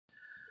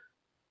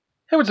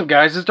Hey, what's up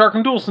guys, it's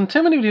DarkArmedDuelist, and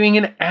today I'm doing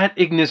an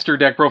 @Ignister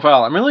deck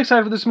profile. I'm really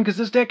excited for this one because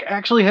this deck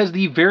actually has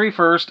the very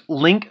first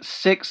Link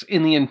 6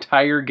 in the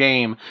entire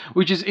game,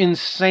 which is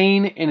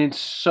insane, and it's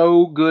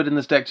so good in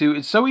this deck too.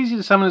 It's so easy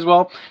to summon as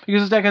well,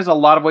 because this deck has a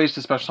lot of ways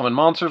to special summon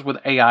monsters with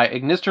AI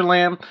Ignister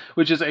Lamb,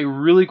 which is a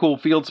really cool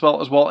field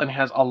spell as well, and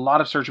has a lot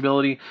of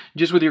searchability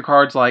just with your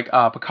cards like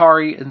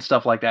Picari and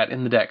stuff like that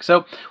in the deck.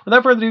 So,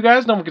 without further ado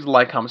guys, don't forget to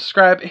like, comment,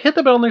 subscribe, hit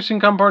the bell on there so you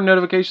can become part of the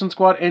notification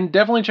squad, and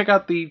definitely check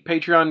out the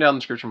Patreon down in the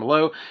description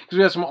below, because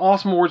we have some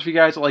awesome awards for you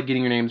guys, like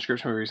getting your name in the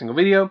description of every single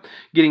video,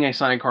 getting a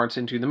signed card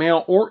sent to the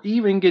mail, or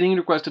even getting a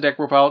requested deck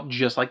profile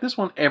just like this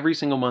one every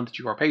single month that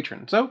you are a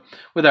patron. So,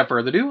 without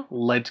further ado,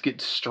 let's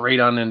get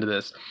straight on into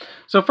this.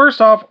 So first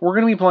off, we're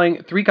going to be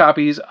playing 3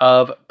 copies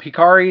of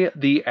Picari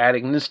the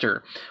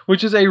 @Ignister,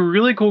 which is a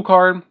really cool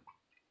card,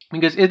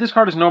 because if this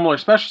card is normal or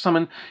special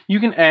summon, you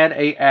can add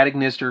a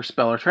 @Ignister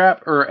spell or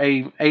trap, or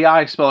a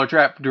AI spell or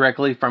trap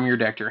directly from your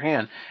deck to your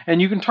hand.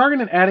 And you can target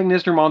an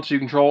 @Ignister monster you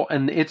control,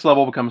 and its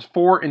level becomes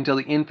 4 until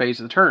the end phase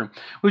of the turn,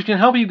 which can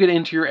help you get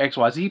into your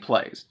XYZ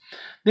plays.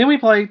 Then we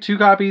play 2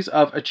 copies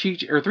of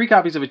Achichi, or 3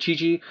 copies of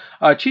Achichi.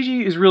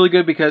 Achichi is really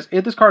good because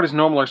if this card is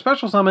normal or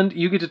special summoned,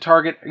 you get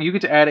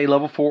to add a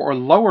level 4 or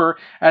lower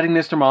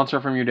 @Ignister monster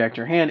from your deck to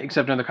your hand,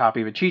 except another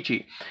copy of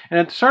Achichi. And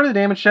at the start of the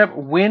damage step,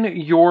 when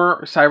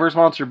your Cyber's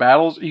monster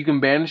battles, you can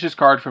banish this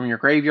card from your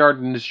graveyard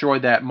and destroy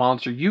that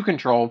monster you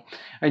control,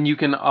 and you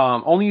can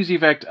only use the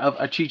effect of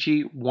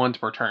Achichi once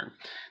per turn.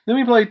 Then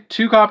we play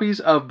 2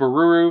 copies of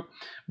Bururu.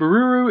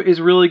 Bururu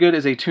is really good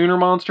as a tuner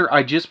monster.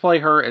 I just play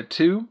her at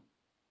 2.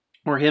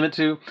 Or him at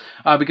 2,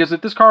 because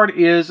if this card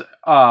is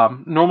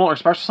normal or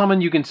special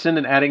summon, you can send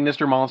an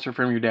 @Ignister monster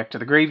from your deck to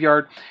the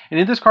graveyard. And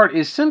if this card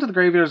is sent to the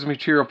graveyard as a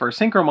material for a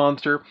synchro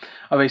monster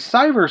of a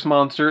Cyverse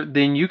monster,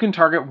 then you can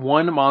target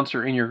 1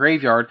 monster in your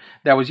graveyard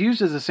that was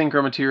used as a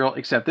synchro material,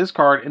 except this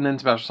card, and then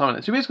special summon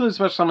it. So basically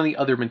special summon the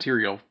other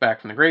material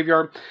back from the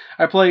graveyard.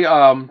 I play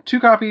 2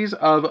 copies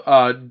of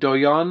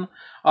Doyon.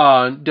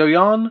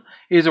 Doyon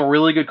is a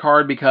really good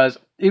card because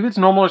if it's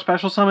normal or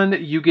special summoned,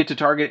 you get to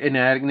target an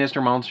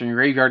 @Ignister monster in your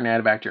graveyard and add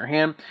it back to your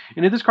hand.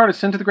 And if this card is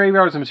sent to the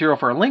graveyard as a material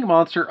for a Link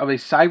monster of a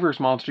Cyverse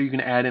monster, you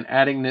can add an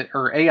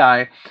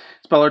AI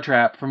spell or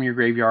trap from your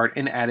graveyard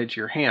and add it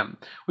to your hand,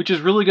 which is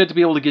really good to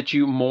be able to get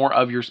you more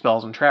of your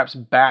spells and traps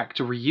back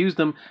to reuse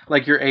them,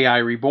 like your AI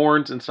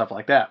Reborns and stuff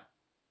like that.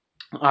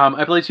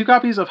 I play 2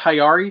 copies of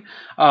Hayari.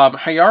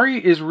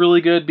 Hayari is really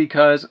good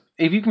because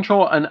if you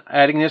control an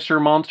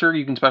 @Ignister monster,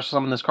 you can special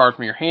summon this card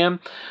from your hand.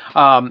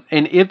 And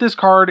if this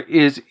card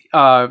is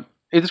on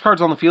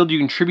the field, you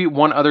can tribute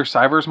 1 other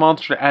Cyverse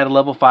monster to add a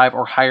level 5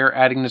 or higher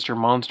 @Ignister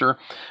monster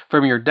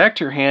from your deck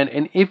to your hand.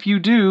 And if you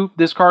do,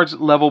 this card's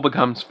level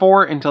becomes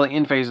 4 until the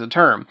end phase of the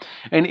turn.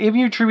 And if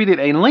you attributed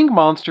a Link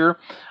monster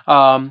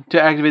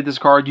to activate this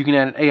card, you can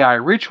add an AI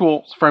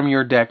ritual from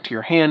your deck to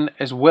your hand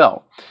as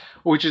well,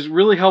 which is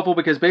really helpful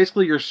because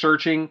basically you're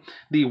searching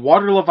the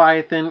Water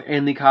Leviathan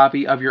and the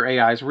copy of your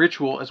AI's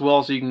Ritual as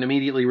well, so you can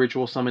immediately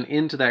Ritual summon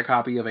into that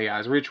copy of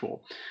AI's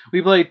Ritual.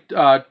 We played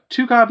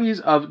 2 copies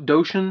of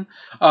Doshin.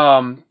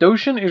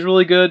 Doshin is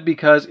really good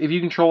because if you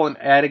control an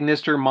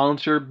 @Ignister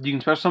monster, you can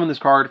special summon this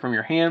card from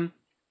your hand,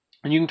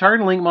 and you can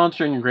target a Link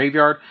monster in your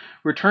graveyard,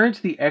 return it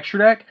to the extra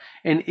deck,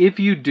 and if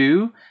you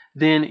do,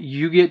 then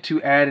you get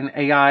to add an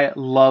AI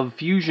Love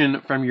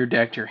Fusion from your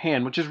deck to your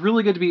hand, which is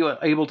really good to be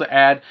able to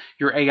add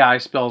your AI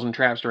spells and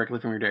traps directly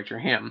from your deck to your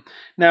hand.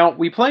 Now,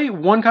 we play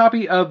 1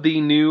 copy of the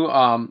new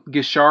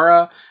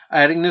Gishara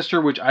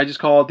 @Ignister, which I just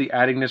call the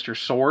 @Ignister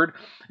Sword.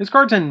 This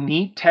card's a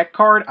neat tech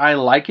card. I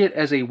like it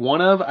as a 1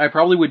 of. I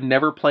probably would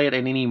never play it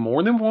at any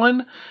more than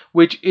 1,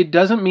 which it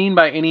doesn't mean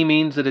by any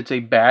means that it's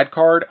a bad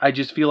card. I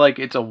just feel like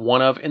it's a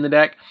 1 of in the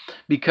deck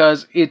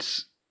because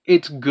it's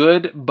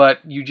good, but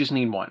you just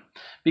need 1.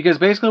 Because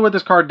basically what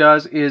this card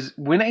does is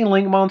when a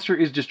Link monster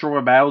is destroyed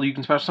by battle, you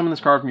can special summon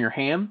this card from your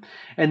hand,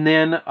 and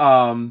then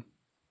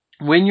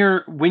when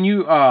your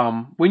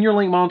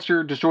Link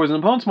monster destroys an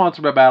opponent's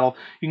monster by battle,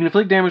 you can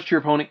inflict damage to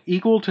your opponent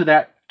equal to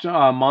that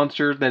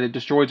monster that it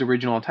destroys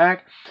original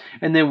attack.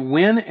 And then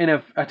when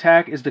an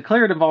attack is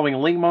declared involving a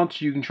Link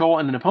monster you control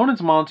and an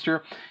opponent's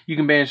monster, you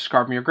can banish this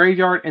card from your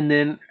graveyard, and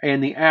then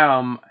the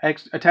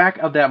attack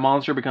of that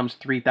monster becomes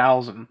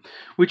 3,000,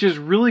 which is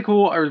really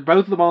cool. Or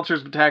both of the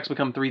monsters' attacks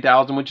become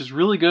 3,000, which is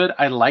really good.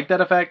 I like that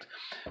effect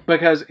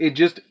because it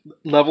just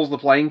levels the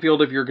playing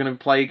field if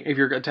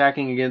you're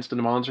attacking against a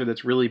monster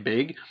that's really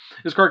big.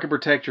 This card can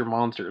protect your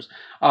monsters.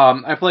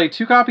 I play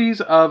 2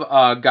 copies of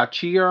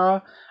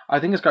Gachira. I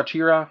think it's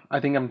Gachira.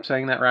 I think I'm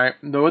saying that right.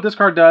 Though what this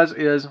card does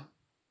is,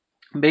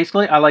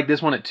 basically, I like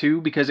this one at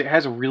 2 because it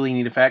has a really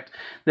neat effect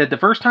that the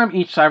first time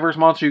each Cyverse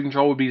monster you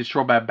control would be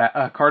destroyed by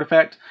a card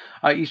effect,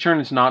 each turn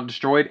it's not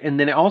destroyed. And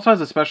then it also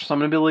has a special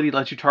summon ability that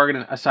lets you target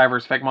a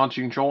Cyverse effect monster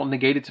you control and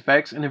negate its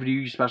effects, and if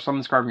you special summon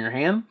this card from your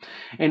hand.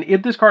 And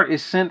if this card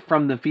is sent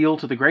from the field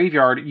to the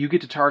graveyard, you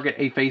get to target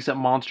a face-up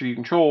monster you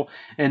control,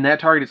 and that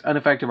target is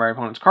unaffected by your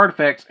opponent's card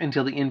effects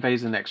until the end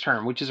phase of the next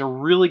turn, which is a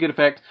really good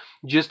effect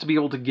just to be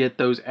able to get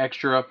those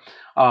extra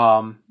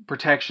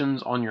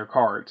protections on your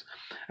cards.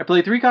 I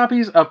played 3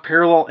 copies of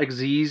Parallel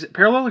Xyz.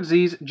 Parallel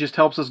Xyz just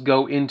helps us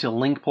go into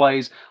link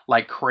plays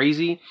like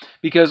crazy,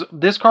 because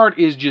this card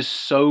is just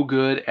so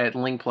good at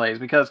link plays,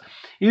 because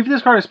if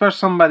this card is special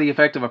summoned by the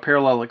effect of a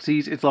Parallel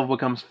Xyz, its level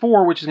becomes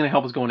 4, which is going to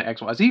help us go into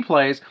XYZ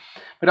plays.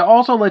 But it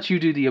also lets you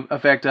do the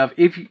effect of,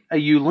 if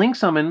you link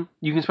summon,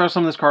 you can special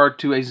summon this card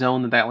to a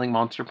zone that link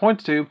monster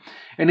points to.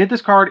 And if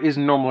this card is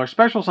normal or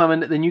special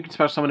summoned, then you can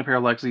special summon a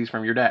Parallel Xyz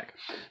from your deck.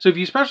 So if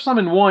you special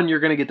summon one, you're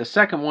going to get the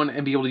second one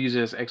and be able to use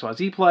it as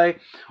XYZ play,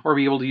 or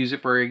be able to use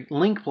it for a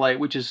link play,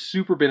 which is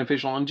super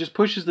beneficial and just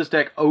pushes this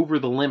deck over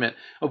the limit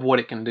of what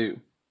it can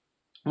do.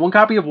 1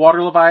 copy of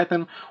Water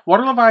Leviathan.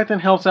 Water Leviathan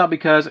helps out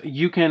because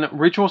you can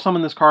ritual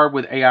summon this card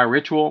with AI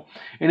Ritual.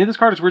 And if this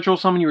card is ritual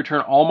summon, you return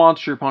all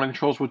monster your opponent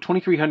controls with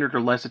 2300 or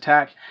less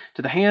attack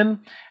to the hand.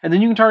 And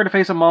then you can target a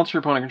face-up monster your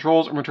opponent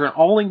controls and return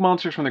all link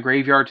monsters from the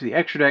graveyard to the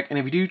extra deck. And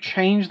if you do,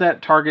 change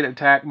that target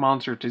attack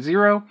monster to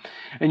 0.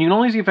 And you can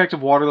only use the effect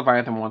of Water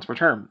Leviathan once per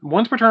turn.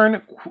 Once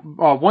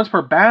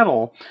per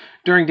battle,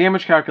 during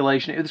damage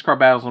calculation, if this card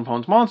battles an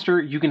opponent's monster,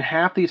 you can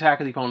half the attack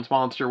of the opponent's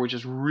monster, which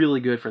is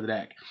really good for the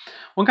deck.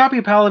 1 copy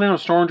of Paladin of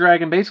Storm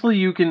Dragon. Basically,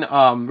 you can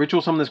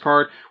ritual summon this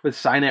card with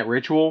Signet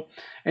Ritual,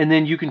 and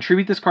then you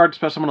contribute this card to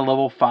special summon a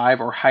level 5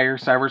 or higher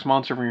Cyberse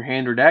monster from your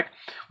hand or deck,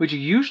 which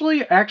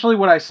usually, actually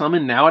what I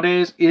summon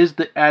nowadays is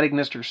the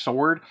Ad-Ignister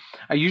Sword.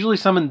 I usually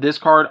summon this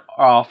card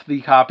off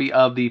the copy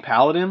of the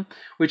Paladin,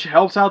 which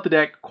helps out the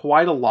deck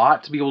quite a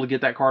lot to be able to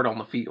get that card on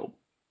the field.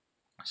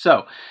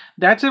 So,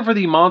 that's it for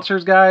the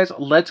monsters, guys.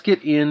 Let's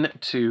get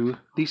into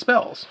the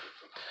spells.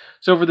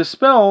 So for the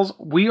spells,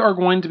 we are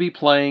going to be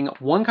playing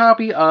 1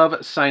 copy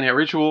of Signet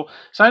Ritual.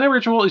 Signet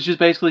Ritual is just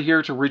basically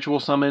here to ritual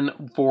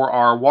summon for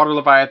our Water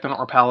Leviathan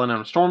or Paladin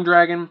of Storm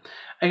Dragon.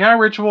 AI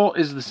Ritual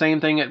is the same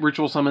thing. It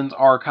ritual summons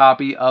our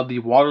copy of the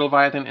Water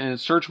Leviathan, and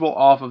it's searchable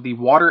off of the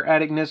Water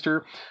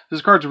Ad-Ignister.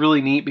 This card's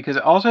really neat because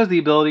it also has the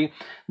ability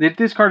that if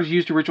this card is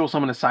used to ritual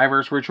summon a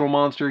Cyberse ritual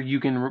monster, you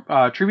can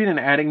tribute an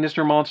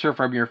Ad-Ignister monster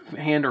from your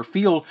hand or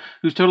field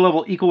whose total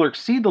level equal or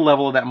exceed the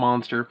level of that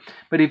monster.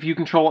 But if you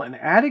control an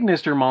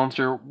Ad-Ignister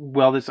monster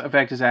while this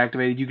effect is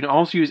activated, you can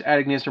also use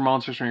Ad-Ignister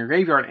monsters from your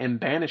graveyard and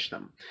banish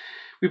them.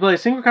 We play a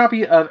single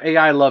copy of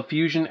AI Love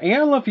Fusion.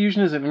 AI Love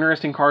Fusion is an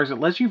interesting card that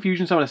lets you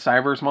fusion summon a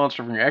Cyberse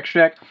monster from your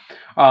extra deck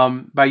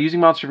by using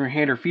monster from your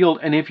hand or field.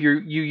 And if you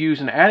use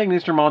an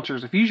Ad-Ignister monster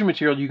as a fusion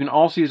material, you can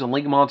also use a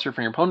link monster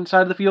from your opponent's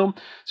side of the field.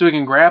 So it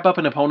can grab up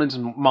an opponent's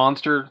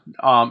monster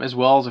as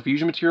well as a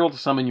fusion material to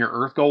summon your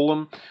Earth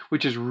Golem,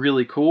 which is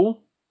really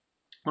cool.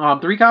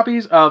 3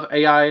 copies of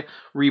AI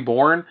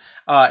Reborn.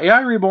 AI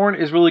Reborn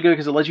is really good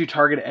because it lets you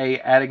target a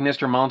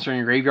Ad-Ignister monster in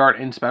your graveyard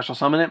and special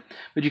summon it,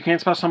 but you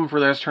can't special summon for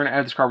the rest of the turn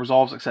after this card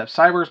resolves except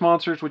Cyberse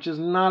monsters, which is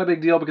not a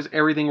big deal because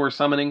everything we're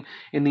summoning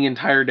in the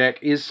entire deck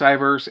is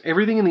Cyberse.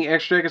 Everything in the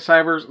extra deck is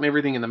Cyberse, and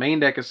everything in the main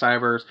deck is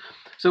Cyberse,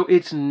 so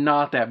it's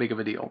not that big of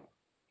a deal.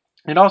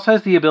 It also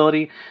has the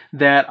ability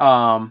that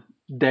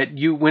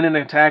when an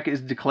attack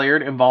is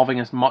declared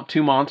involving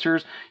 2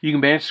 monsters, you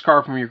can banish this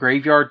card from your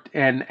graveyard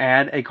and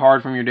add a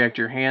card from your deck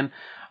to your hand,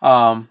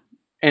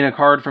 and a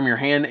card from your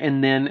hand,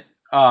 and then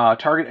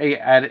target a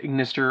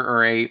Ad-Ignister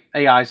or a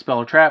AI spell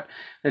or trap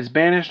that's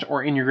banished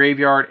or in your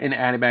graveyard and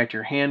add it back to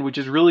your hand, which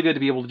is really good to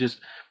be able to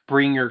just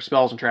bring your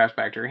spells and traps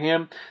back to your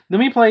hand. Then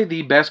we play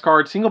the best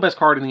card, single best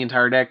card in the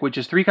entire deck, which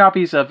is 3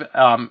 copies of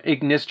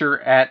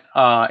Ignister at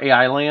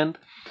AI Land,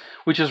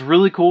 which is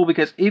really cool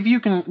because if you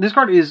can, this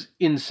card is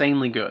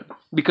insanely good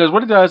because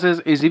what it does is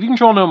if you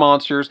control no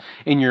monsters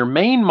in your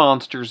main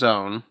monster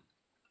zone,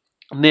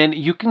 then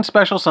you can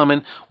special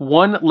summon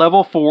 1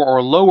 level 4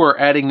 or lower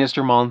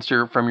Ad-Ignister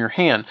monster from your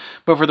hand.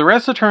 But for the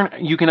rest of the turn,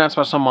 you cannot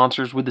special summon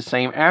monsters with the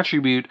same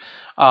attribute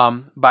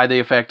by the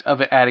effect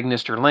of an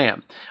Ad-Ignister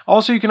land.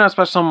 Also, you cannot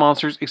special summon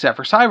monsters except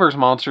for Cyberse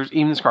monsters,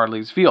 even if this card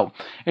leaves the field.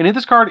 And if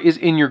this card is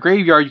in your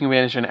graveyard, you can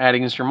banish an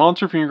Ad-Ignister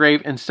monster from your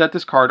grave and set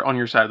this card on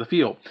your side of the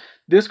field.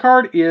 This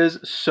card is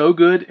so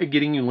good at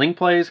getting you link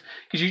plays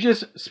because you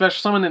just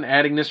special summon an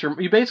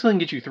Ad-Ignister. You basically can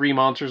get you 3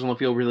 monsters on the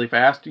field really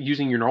fast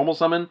using your normal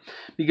summon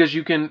because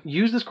you can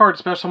use this card to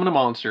special summon a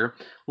monster,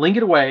 link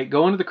it away,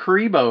 go into the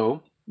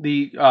Kuriboh,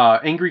 the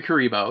Angry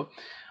Kuriboh,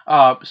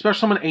 special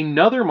summon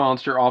another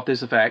monster off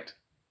this effect,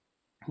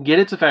 get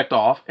its effect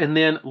off, and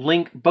then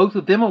link both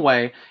of them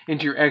away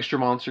into your extra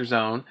monster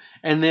zone,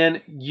 and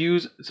then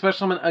use special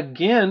summon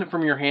again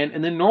from your hand,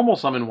 and then normal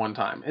summon 1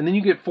 time. And then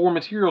you get 4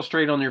 materials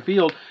straight on your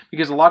field,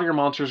 because a lot of your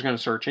monsters are going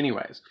to search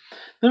anyways.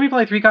 Then we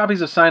play 3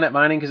 copies of Signet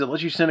Mining, because it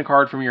lets you send a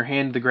card from your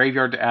hand to the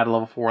graveyard to add a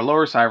level 4 or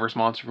lower Cyberse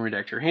monster from your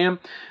deck to your hand.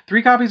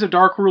 3 copies of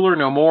Dark Ruler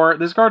No More.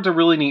 This card's a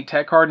really neat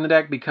tech card in the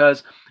deck,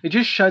 because it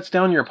just shuts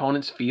down your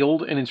opponent's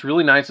field, and it's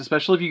really nice,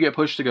 especially if you get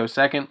pushed to go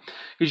second.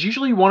 Because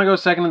usually you want to go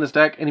second in this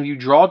deck, and if you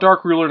draw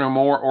Dark Ruler No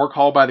More or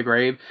Call by the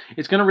Grave,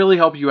 it's going to really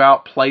help you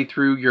out play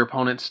through your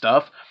opponent's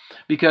stuff.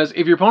 because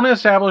if your opponent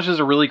establishes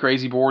a really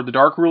crazy board, the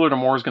Dark Ruler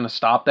Tomorrow is going to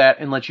stop that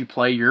and let you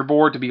play your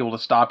board to be able to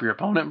stop your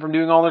opponent from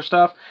doing all their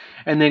stuff.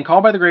 And then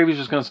Call by the Grave is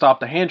just going to stop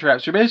the hand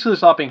traps. You're basically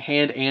stopping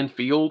hand and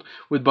field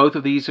with both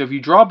of these. So if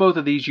you draw both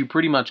of these, you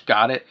pretty much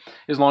got it,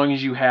 as long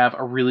as you have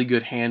a really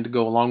good hand to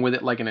go along with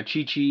it, like an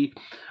Achichi,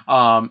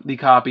 the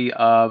copy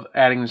of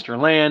Adding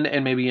Mr. Land,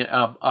 and maybe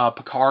a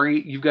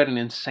Picari. You've got an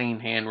insane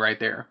hand right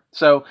there.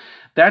 So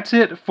that's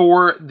it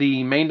for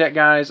the main deck,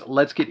 guys.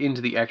 Let's get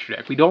into the extra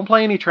deck. We don't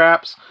play any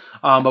traps,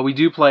 but we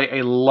do play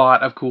a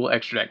lot of cool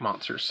extra deck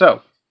monsters.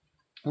 So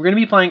we're going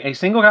to be playing a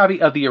single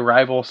copy of the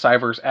Arrival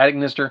Cyverse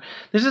Ignister.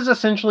 This is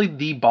essentially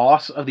the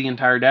boss of the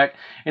entire deck,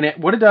 and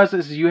what it does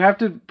is you have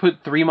to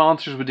put 3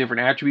 monsters with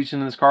different attributes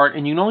in this card,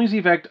 and you can only use the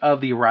effect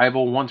of the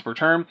Arrival once per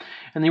turn,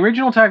 and the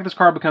original attack of this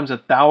card becomes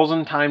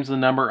 1,000 times the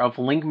number of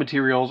link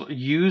materials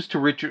used to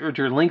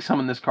link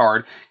summon this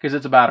card, because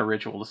it's about a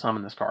ritual to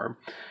summon this card.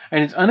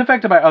 And it's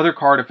unaffected by other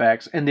card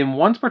effects, and then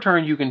once per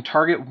turn you can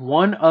target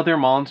one other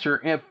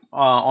monster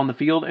on the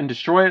field and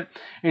destroy it,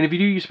 and if you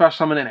do, you special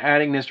summon an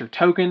Ignister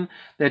token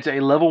that's a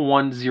level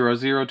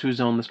 1/0/0 to a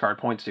zone this card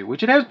points to,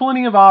 which it has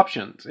plenty of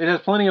options. It has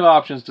plenty of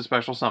options to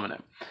special summon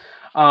it.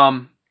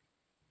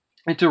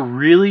 It's a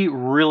really,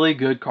 really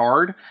good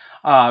card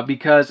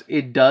because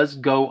it does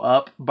go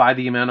up by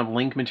the amount of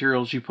link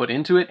materials you put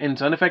into it, and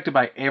it's unaffected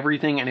by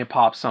everything, and it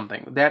pops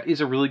something. That is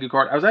a really good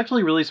card. I was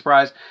actually really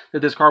surprised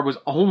that this card was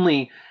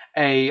only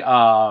a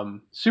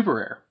super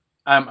rare.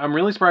 I'm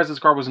really surprised this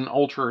card was an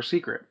ultra or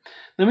secret.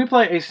 Then we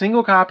play a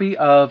single copy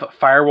of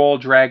Firewall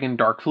Dragon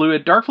Dark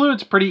Fluid. Dark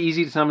Fluid's pretty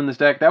easy to summon this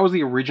deck. That was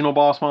the original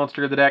boss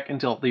monster of the deck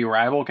until the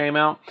Arrival came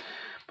out.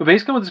 But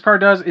basically what this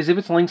card does is if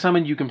it's link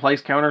summoned, you can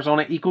place counters on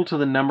it equal to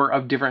the number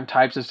of different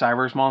types of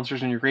Cyverse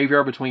monsters in your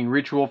graveyard between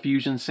Ritual,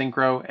 Fusion,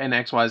 Synchro, and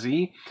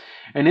XYZ.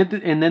 And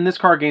then this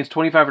card gains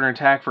 2,500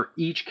 attack for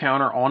each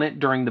counter on it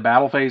during the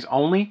battle phase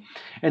only.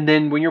 And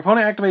then when your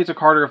opponent activates a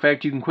card or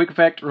effect, you can quick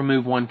effect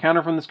remove 1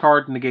 counter from this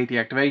card to negate the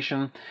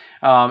activation.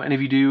 And if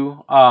you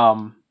do,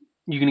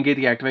 you can negate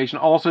the activation.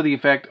 Also, the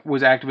effect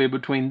was activated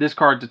between this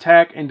card's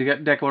attack and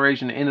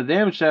declaration and the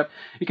damage step.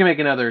 You can make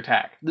another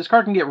attack. This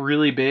card can get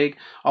really big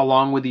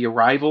along with the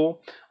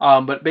Arrival.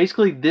 But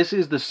basically, this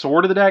is the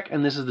sword of the deck,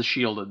 and this is the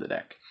shield of the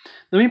deck.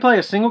 Then we play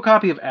a single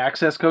copy of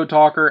Access Code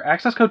Talker.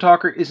 Access Code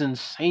Talker is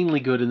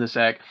insanely good in this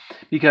deck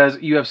because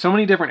you have so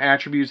many different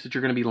attributes that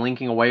you're going to be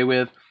linking away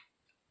with.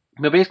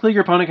 But basically,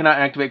 your opponent cannot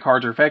activate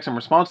cards or effects in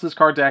response to this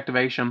card's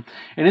activation.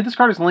 And if this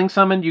card is link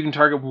summoned, you can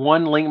target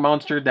 1 link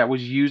monster that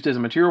was used as a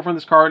material from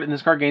this card, and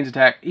this card gains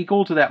attack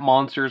equal to that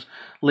monster's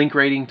link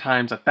rating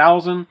times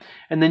 1,000.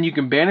 And then you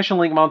can banish a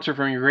link monster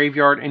from your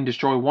graveyard and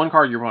destroy 1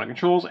 card your opponent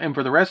controls. And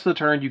for the rest of the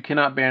turn, you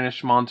cannot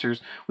banish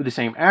monsters with the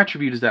same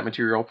attribute as that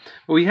material.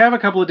 But we have a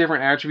couple of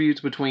different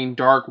attributes between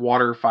Dark,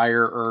 Water,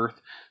 Fire,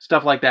 Earth,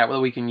 stuff like that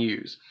we can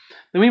use.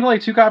 Then we play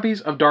 2 copies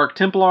of Dark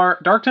Templar.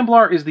 Dark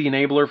Templar is the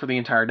enabler for the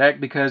entire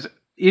deck because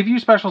if you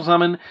special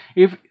summon,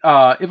 if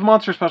a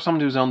monster special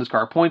summoned to a zone this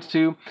card points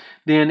to,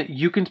 then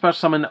you can special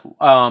summon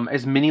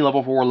as many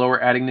level 4 or lower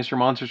Ignister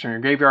monsters from your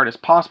graveyard as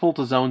possible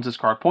to zones this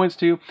card points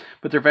to,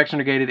 but their effects are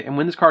negated, and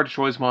when this card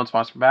destroys one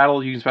monster for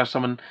battle, you can special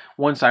summon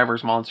 1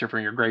 Cyverse monster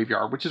from your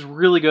graveyard, which is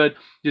really good.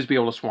 Just be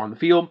able to swarm the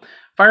field.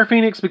 Fire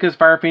Phoenix, because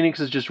Fire Phoenix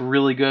is just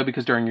really good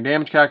because during your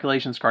damage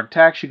calculations, card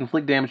attacks, you can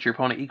inflict damage to your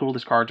opponent equal to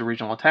this card's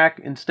original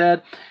attack.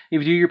 Instead, if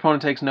you do, your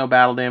opponent takes no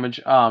battle damage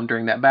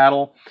during that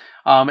battle.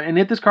 And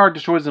if this card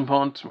destroys an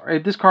opponent,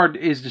 if this card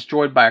is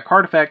destroyed by a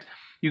card effect,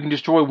 you can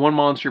destroy 1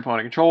 monster your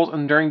opponent controls.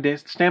 And during the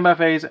standby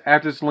phase,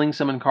 after this link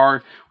summon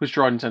card was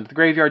destroyed and sent to the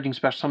graveyard, you can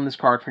special summon this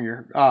card from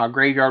your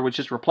graveyard, which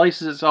just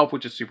replaces itself,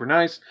 which is super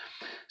nice.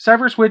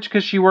 Cyverse Witch,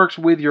 because she works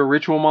with your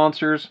ritual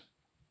monsters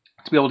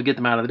to be able to get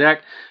them out of the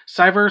deck.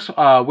 Cyverse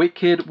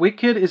Witkid.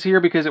 Witkid is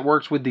here because it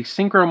works with the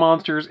Synchro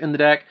monsters in the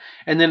deck.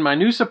 And then my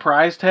new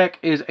surprise tech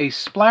is a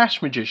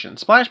Splash Magician.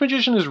 Splash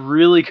Magician is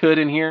really good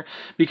in here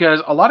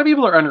because a lot of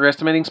people are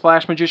underestimating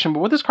Splash Magician,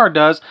 but what this card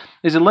does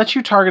is it lets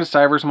you target a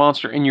Cyverse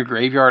monster in your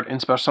graveyard and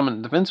special summon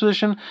in defense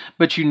position,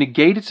 but you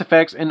negate its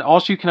effects, and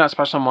also you cannot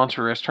special summon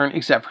monster rest turn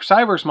except for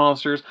Cyverse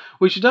monsters,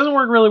 which doesn't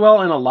work really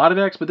well in a lot of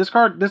decks, but this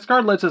card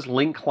lets us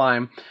link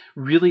climb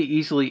really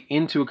easily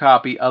into a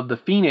copy of the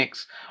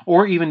Phoenix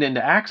or even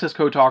into Access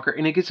Code Talker,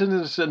 and it gets into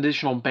this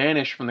additional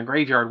banish from the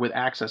graveyard with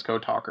Access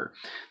Code Talker.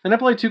 Then I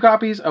play 2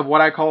 copies of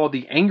what I call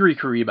the Angry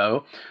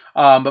Karibo,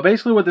 but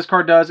basically what this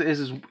card does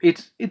is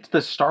it's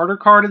the starter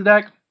card of the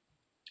deck.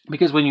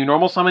 Because when you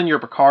normal summon your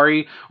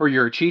Picari or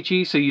your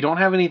Achichi, so you don't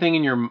have anything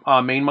in your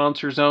main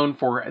monster zone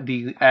for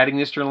the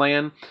Ignister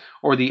land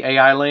or the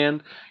AI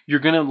land,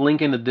 you're going to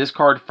link into this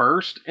card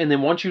first. And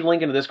then once you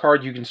link into this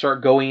card, you can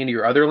start going into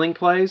your other link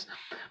plays.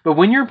 But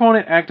when your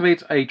opponent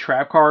activates a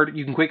trap card,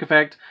 you can quick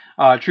effect,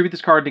 tribute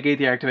this card, negate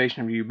the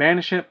activation, and you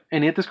banish it.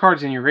 And if this card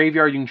is in your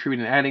graveyard, you can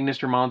tribute an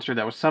Ignister monster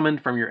that was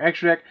summoned from your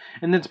extra deck,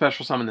 and then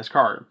special summon this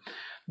card.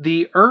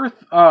 The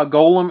Earth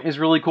Golem is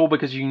really cool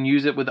because you can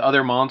use it with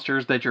other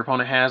monsters that your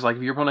opponent has. Like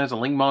if your opponent has a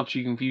Link monster,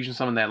 you can fusion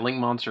summon that Link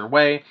monster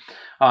away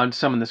to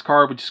summon this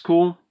card, which is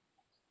cool.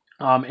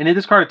 And if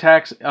this card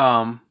attacks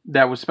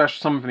that was special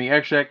summoned from the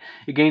extra deck,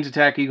 it gains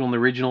attack equal to the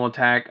original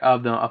attack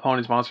of the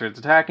opponent's monster it's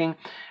attacking.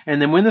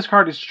 And then when this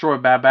card is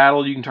destroyed by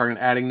battle, you can target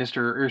an Ignister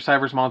or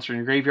Cyberse monster in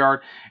your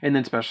graveyard and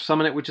then special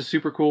summon it, which is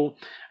super cool.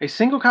 A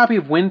single copy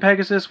of Wind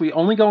Pegasus. We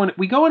go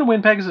into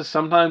Wind Pegasus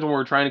sometimes when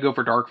we're trying to go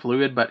for Dark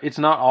Fluid, but it's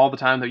not all the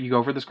time that you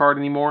go for this card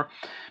anymore.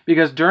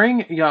 Because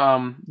during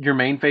your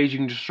main phase, you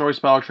can destroy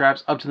spell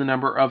traps up to the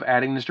number of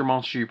Ignister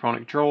monsters your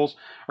opponent controls,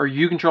 or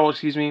you control,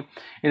 excuse me.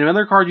 And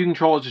another card you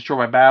control is destroyed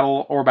by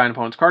battle or by an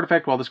opponent's card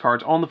effect. While this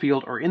card's on the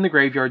field or in the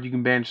graveyard, you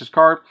can banish this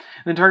card,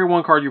 and then target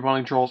one card your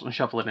opponent controls and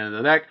shuffle it into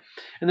the deck.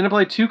 And then I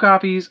play 2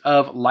 copies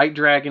of Light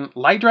Dragon.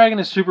 Light Dragon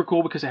is super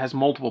cool because it has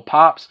multiple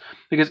pops.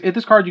 Because if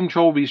this card you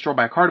control will be destroyed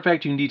by a card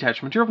effect, you can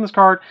detach material from this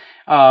card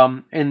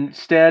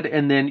instead.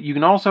 And then you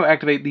can also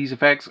activate these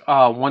effects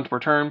once per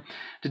turn.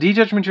 To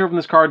detach material from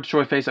this card,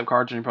 destroy face-up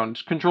cards in your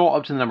opponent's control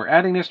up to the number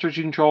of Ignisters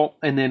you control.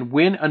 And then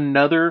when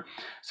another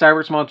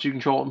Cyberse monster you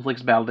control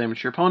inflicts battle damage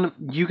to your opponent,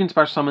 you can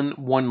special summon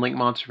 1 Link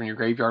monster from your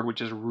graveyard,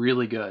 which is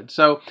really good.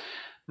 So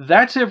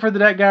that's it for the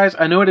deck, guys.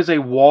 I know it is a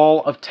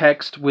wall of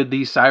text with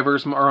these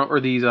Cyberse or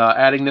these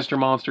Ignister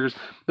monsters,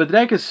 but the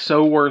deck is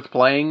so worth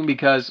playing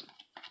because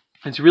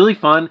it's really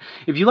fun.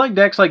 If you like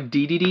decks like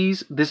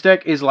DDDs, this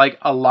deck is like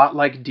a lot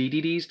like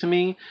DDDs to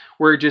me,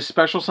 where it just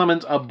special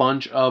summons a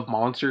bunch of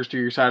monsters to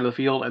your side of the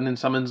field and then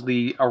summons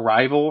the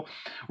Arrival,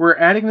 where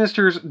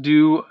Ignisters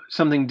do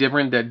something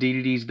different that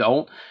DDDs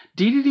don't.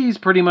 DDDs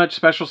pretty much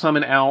special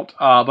summon out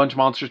a bunch of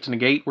monsters to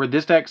negate, where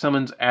this deck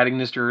summons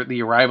Ignister,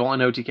 the Arrival,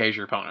 and OTKs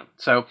your opponent.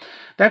 So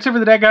that's it for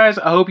the deck, guys.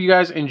 I hope you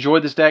guys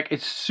enjoyed this deck.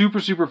 It's super,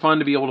 super fun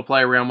to be able to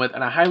play around with,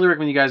 and I highly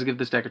recommend you guys give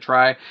this deck a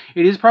try.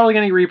 It is probably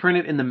going to get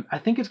reprinted in the, I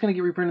think it's going to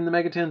get reprinted in the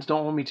Megatins.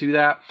 Don't hold me to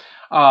that.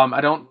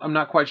 I'm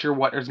not quite sure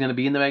what is going to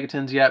be in the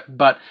Megatins yet,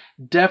 but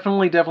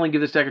definitely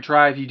give this deck a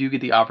try if you do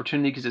get the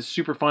opportunity, because it's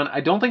super fun. I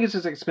don't think it's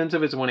as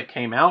expensive as when it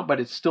came out, but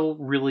it's still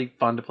really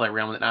fun to play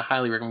around with it, and I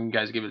highly recommend you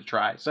guys give it a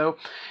try. So,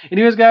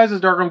 anyways, guys, this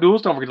is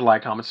DarkArmedDuelist. Don't forget to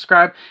like, comment,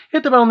 subscribe,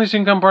 hit the bell on the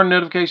screen, become part of the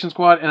notification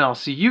squad, and I'll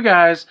see you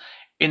guys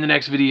in the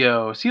next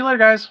video. See you later,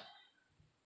 guys.